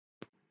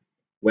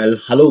Well,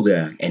 hello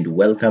there and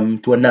welcome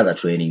to another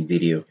training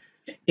video.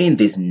 In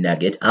this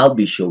nugget, I'll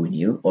be showing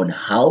you on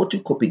how to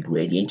copy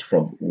gradient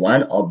from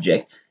one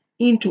object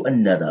into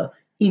another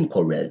in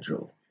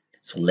CorelDraw.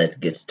 So let's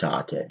get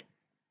started.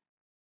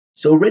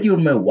 So already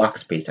on my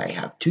workspace, I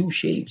have two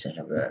shapes. I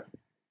have a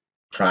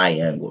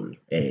triangle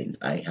and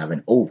I have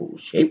an oval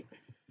shape.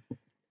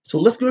 So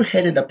let's go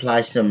ahead and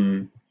apply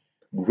some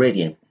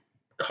gradient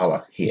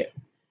color here.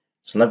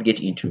 So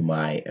navigate into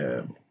my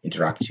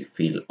interactive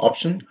fill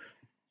option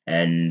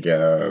and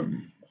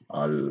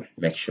I'll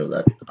make sure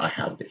that I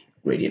have the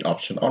gradient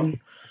option on,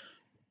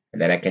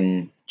 and then I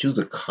can choose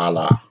a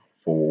color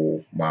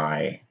for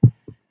my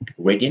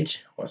gradient.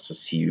 Let's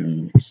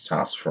assume it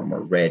starts from a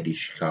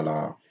reddish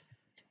color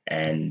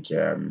and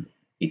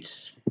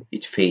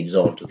it fades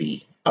on to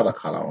the other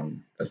color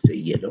on, let's say,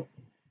 yellow.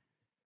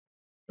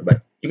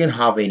 But you can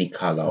have any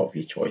color of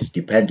your choice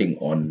depending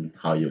on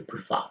how you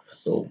prefer.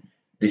 So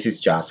this is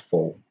just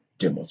for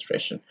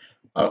demonstration.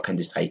 I can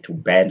decide to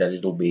bend a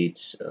little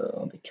bit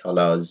on the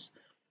colors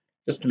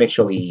just to make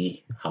sure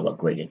we have a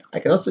gradient.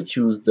 I can also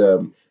choose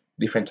the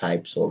different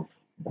types of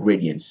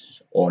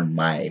gradients on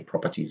my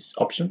properties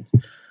options.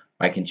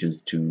 I can choose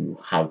to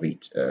have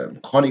it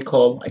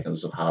conical. I can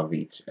also have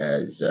it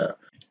as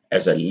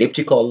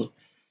elliptical,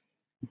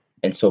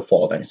 and so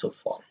forth and so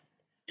forth.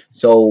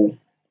 So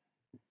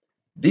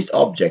this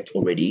object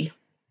already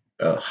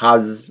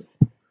has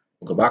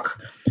go back.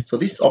 So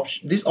this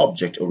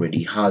object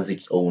already has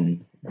its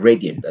own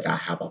gradient that I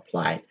have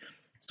applied.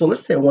 So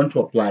let's say I want to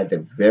apply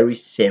the very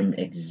same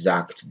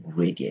exact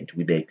gradient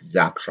with the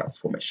exact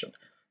transformation.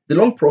 The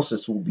long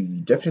process will be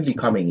definitely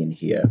coming in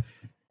here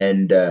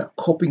and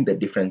copying the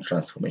different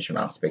transformation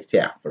aspects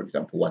here. For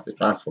example, what's the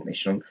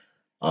transformation?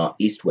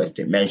 East-west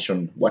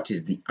dimension. What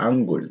is the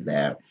angle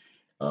there?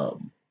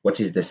 What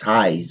is the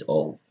size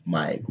of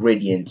my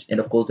gradient?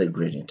 And of course, the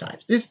gradient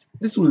types.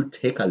 This will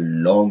take a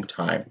long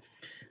time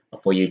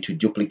for you to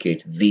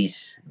duplicate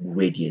this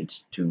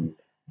gradient to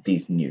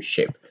this new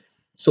shape.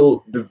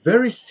 So the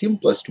very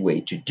simplest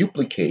way to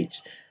duplicate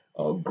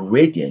a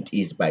gradient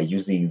is by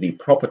using the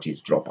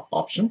properties dropper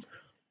option.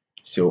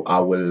 So I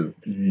will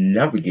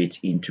navigate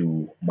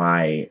into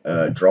my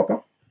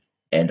dropper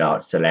and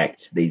I'll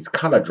select this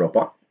color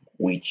dropper,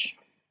 which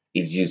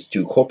is used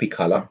to copy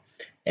color,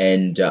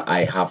 and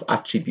I have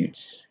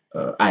attributes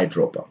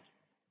eyedropper.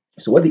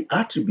 So what the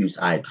attributes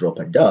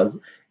eyedropper does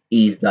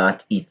is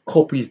that it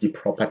copies the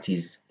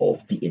properties of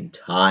the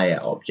entire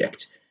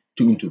object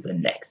into the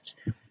next.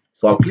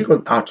 So I'll click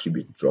on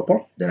attribute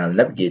dropper, then I'll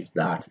navigate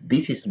that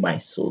this is my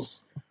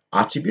source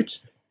attribute,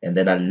 and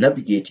then I'll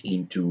navigate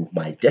into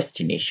my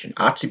destination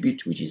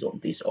attribute, which is on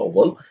this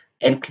oval,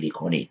 and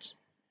click on it.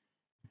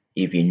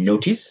 If you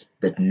notice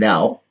that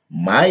now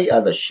my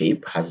other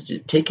shape has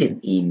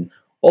taken in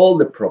all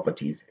the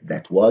properties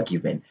that were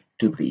given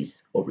to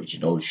this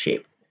original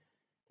shape.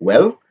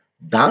 Well,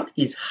 that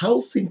is how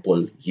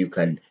simple you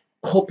can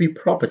copy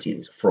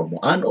properties from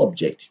one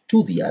object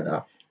to the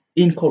other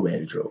in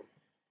CorelDraw.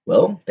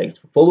 Well, thanks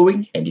for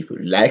following, and if you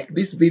like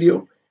this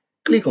video,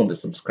 click on the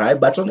subscribe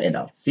button and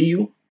I'll see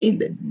you in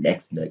the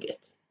next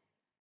nugget.